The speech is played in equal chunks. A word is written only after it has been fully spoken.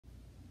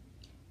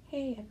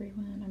Hey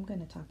everyone, I'm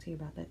going to talk to you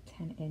about the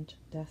 10-inch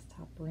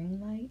desktop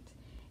ring light.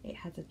 It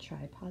has a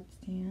tripod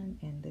stand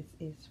and this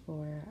is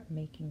for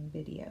making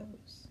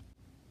videos.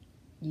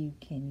 You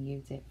can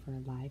use it for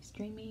live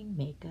streaming,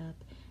 makeup,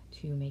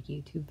 to make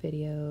YouTube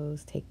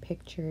videos, take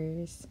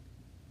pictures.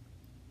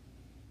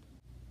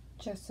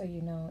 Just so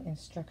you know,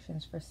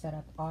 instructions for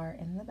setup are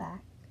in the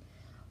back,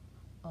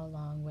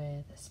 along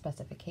with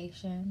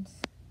specifications.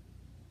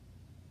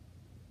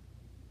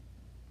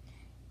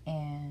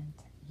 And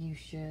you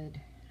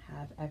should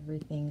have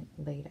everything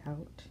laid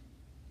out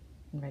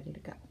and ready to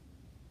go.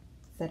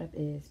 Setup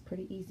is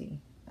pretty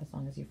easy as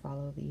long as you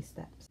follow these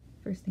steps.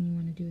 First thing you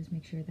want to do is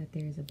make sure that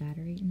there is a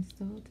battery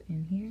installed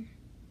in here.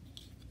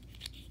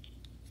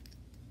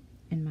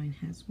 And mine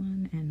has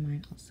one, and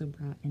mine also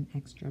brought an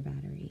extra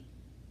battery.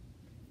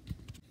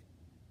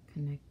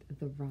 Connect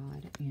the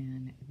rod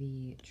and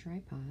the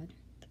tripod.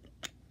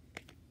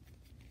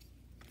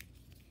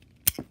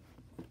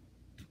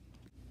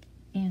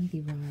 And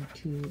the rod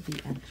to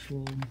the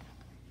actual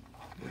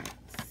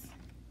lights.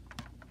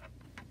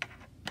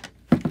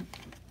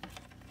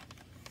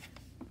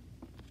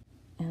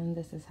 And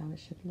this is how it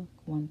should look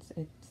once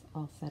it's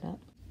all set up.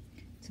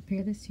 To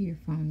pair this to your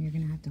phone, you're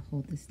going to have to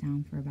hold this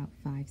down for about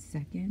 5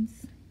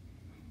 seconds.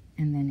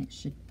 And then it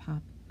should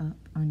pop up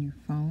on your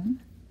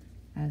phone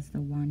as the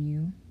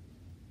Wonew.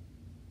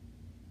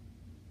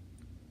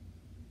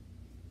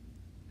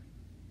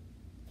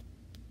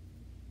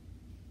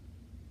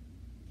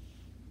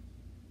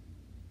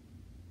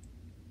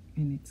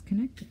 And it's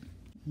connected.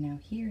 Now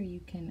here you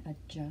can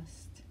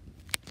adjust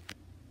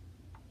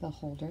the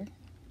holder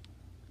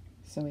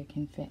so it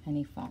can fit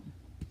any phone.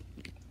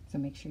 So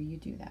make sure you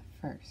do that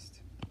first.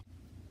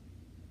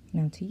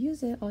 Now to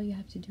use it, all you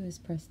have to do is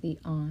press the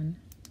on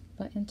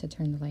button to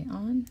turn the light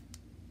on,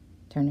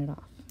 turn it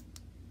off.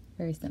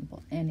 Very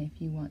simple. And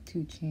if you want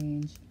to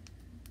change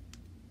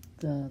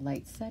the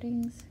light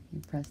settings,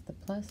 you press the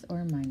plus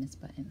or minus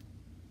button.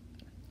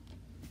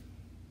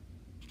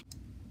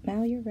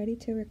 Now you're ready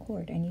to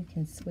record, and you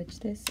can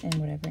switch this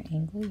in whatever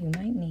angle you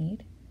might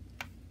need.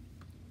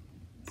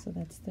 So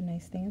that's the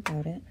nice thing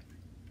about it.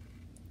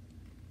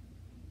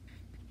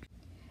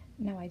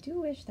 Now I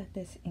do wish that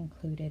this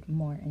included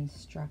more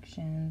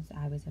instructions.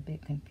 I was a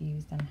bit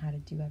confused on how to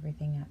do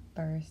everything at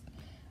first.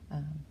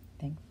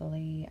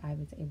 Thankfully I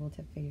was able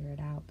to figure it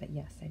out, but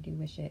yes, I do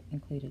wish it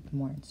included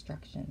more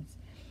instructions.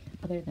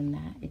 Other than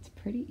that, it's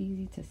pretty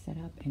easy to set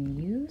up and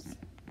use,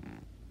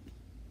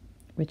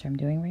 which I'm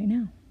doing right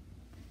now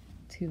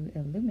to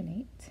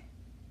illuminate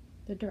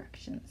the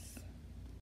directions.